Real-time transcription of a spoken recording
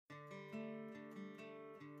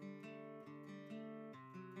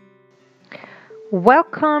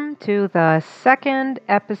Welcome to the second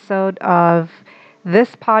episode of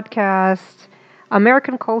this podcast,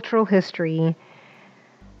 American Cultural History.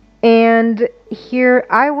 And here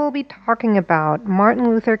I will be talking about Martin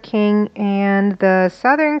Luther King and the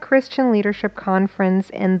Southern Christian Leadership Conference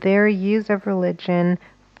and their use of religion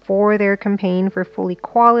for their campaign for full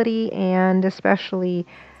equality, and especially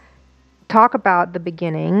talk about the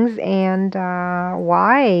beginnings and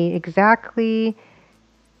why exactly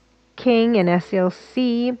King and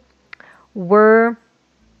SCLC were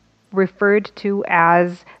referred to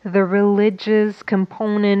as the religious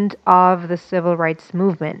component of the civil rights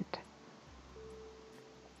movement.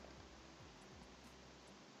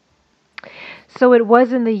 So it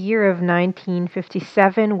was in the year of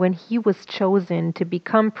 1957 when he was chosen to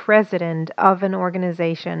become president of an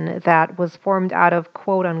organization that was formed out of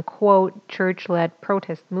quote-unquote church-led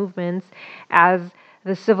protest movements, as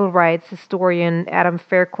the civil rights historian Adam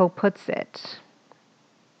Fairclough puts it,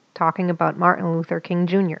 talking about Martin Luther King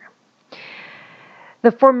Jr.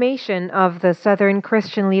 The formation of the Southern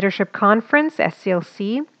Christian Leadership Conference,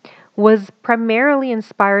 SCLC, was primarily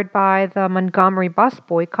inspired by the Montgomery bus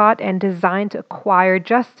boycott and designed to acquire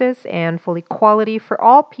justice and full equality for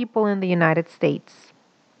all people in the United States.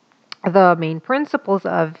 The main principles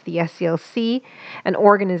of the SCLC, an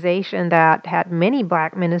organization that had many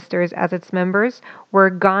black ministers as its members, were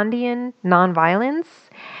Gandhian nonviolence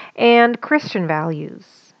and Christian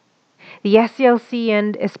values. The SCLC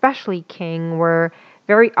and especially King were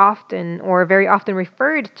very often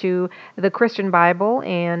referred to the Christian Bible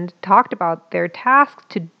and talked about their task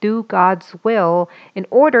to do God's will in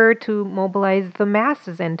order to mobilize the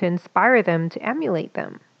masses and to inspire them to emulate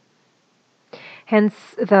them. Hence,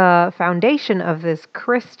 the foundation of this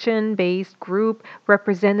Christian-based group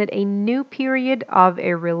represented a new period of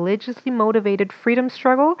a religiously motivated freedom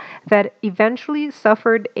struggle that eventually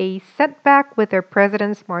suffered a setback with their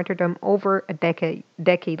president's martyrdom over a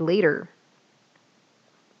decade later.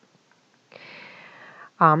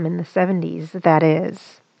 In the 70s, that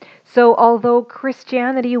is. So, although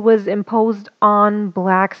Christianity was imposed on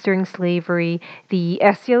blacks during slavery, the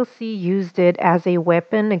SCLC used it as a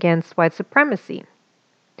weapon against white supremacy.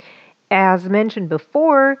 As mentioned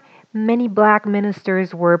before, many black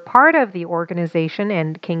ministers were part of the organization,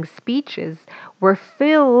 and King's speeches were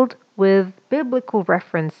filled with biblical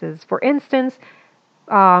references. For instance,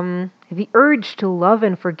 the urge to love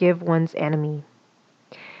and forgive one's enemy.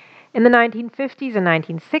 In the 1950s and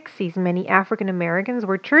 1960s, many African Americans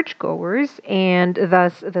were churchgoers, and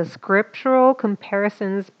thus the scriptural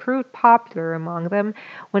comparisons proved popular among them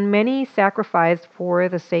when many sacrificed for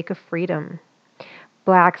the sake of freedom.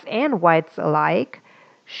 Blacks and whites alike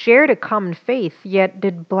shared a common faith, yet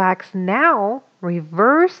did blacks now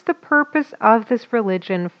reverse the purpose of this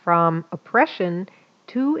religion from oppression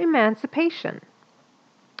to emancipation?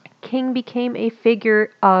 King became a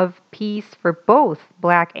figure of peace for both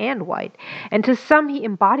black and white, and to some he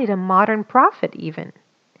embodied a modern prophet even.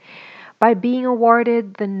 By being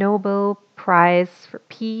awarded the Nobel Prize for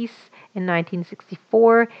Peace in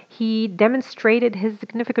 1964, he demonstrated his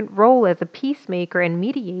significant role as a peacemaker and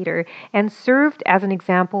mediator and served as an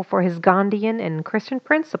example for his Gandhian and Christian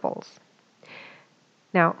principles.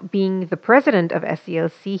 Now, being the president of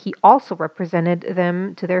SCLC, he also represented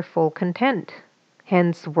them to their full content.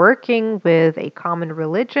 Hence, working with a common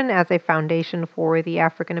religion as a foundation for the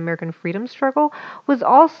African American freedom struggle was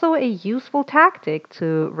also a useful tactic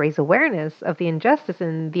to raise awareness of the injustice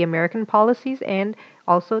in the American policies and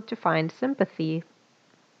also to find sympathy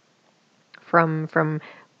from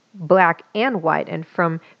black and white and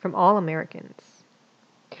from all Americans.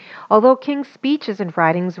 Although King's speeches and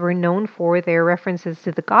writings were known for their references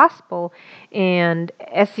to the gospel, and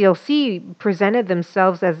SCLC presented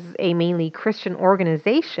themselves as a mainly Christian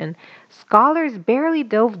organization, scholars barely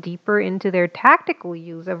delve deeper into their tactical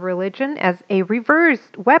use of religion as a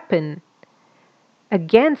reversed weapon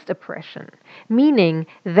against oppression, meaning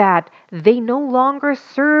that they no longer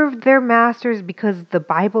served their masters because the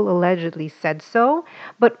Bible allegedly said so,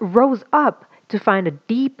 but rose up to find a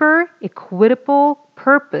deeper, equitable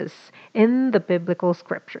purpose in the biblical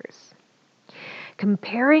scriptures.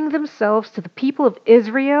 Comparing themselves to the people of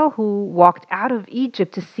Israel who walked out of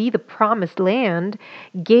Egypt to see the promised land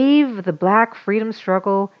gave the black freedom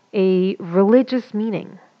struggle a religious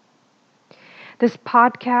meaning. This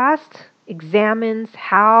podcast examines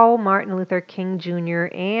how Martin Luther King Jr.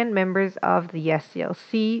 and members of the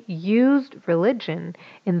SCLC used religion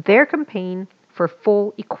in their campaign for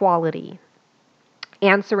full equality.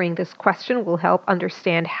 Answering this question will help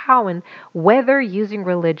understand how and whether using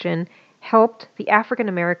religion helped the African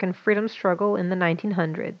American freedom struggle in the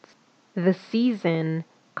 1900s. The season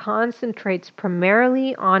concentrates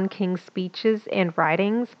primarily on King's speeches and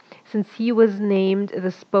writings, since he was named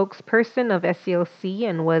the spokesperson of SCLC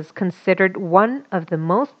and was considered one of the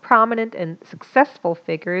most prominent and successful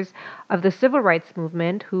figures of the civil rights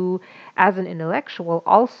movement, who, as an intellectual,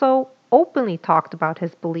 also openly talked about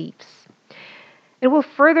his beliefs. It will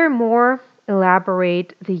furthermore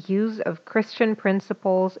elaborate the use of Christian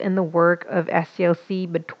principles in the work of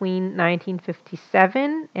SCLC between 1957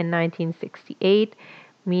 and 1968,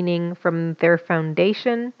 meaning from their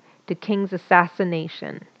foundation to King's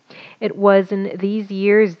assassination. It was in these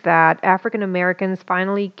years that African Americans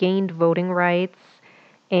finally gained voting rights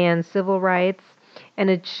and civil rights and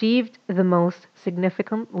achieved the most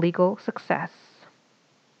significant legal success.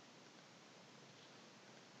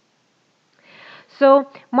 So,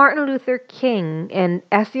 Martin Luther King and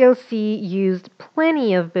SCLC used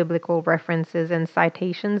plenty of biblical references and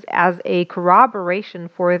citations as a corroboration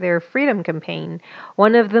for their freedom campaign.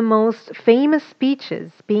 One of the most famous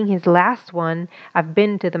speeches being his last one, "I've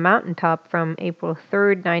Been to the Mountaintop," from April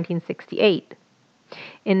 3rd, 1968.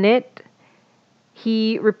 In it,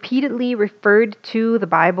 he repeatedly referred to the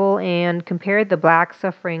Bible and compared the black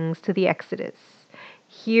sufferings to the Exodus.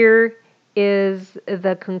 Here is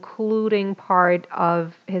the concluding part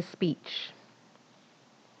of his speech.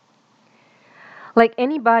 Like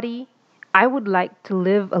anybody, I would like to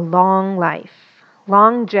live a long life.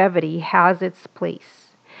 Longevity has its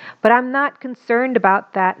place. But I'm not concerned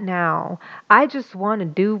about that now. I just want to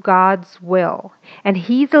do God's will. And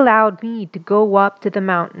He's allowed me to go up to the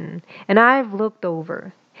mountain. And I've looked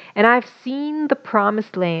over. And I've seen the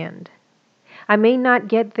promised land. I may not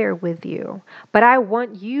get there with you, but I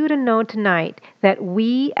want you to know tonight that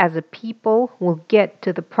we as a people will get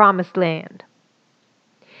to the promised land.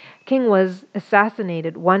 King was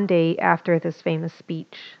assassinated one day after this famous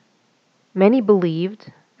speech. Many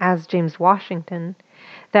believed, as James Washington,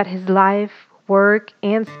 that his life, work,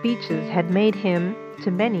 and speeches had made him,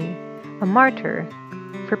 to many, a martyr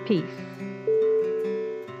for peace.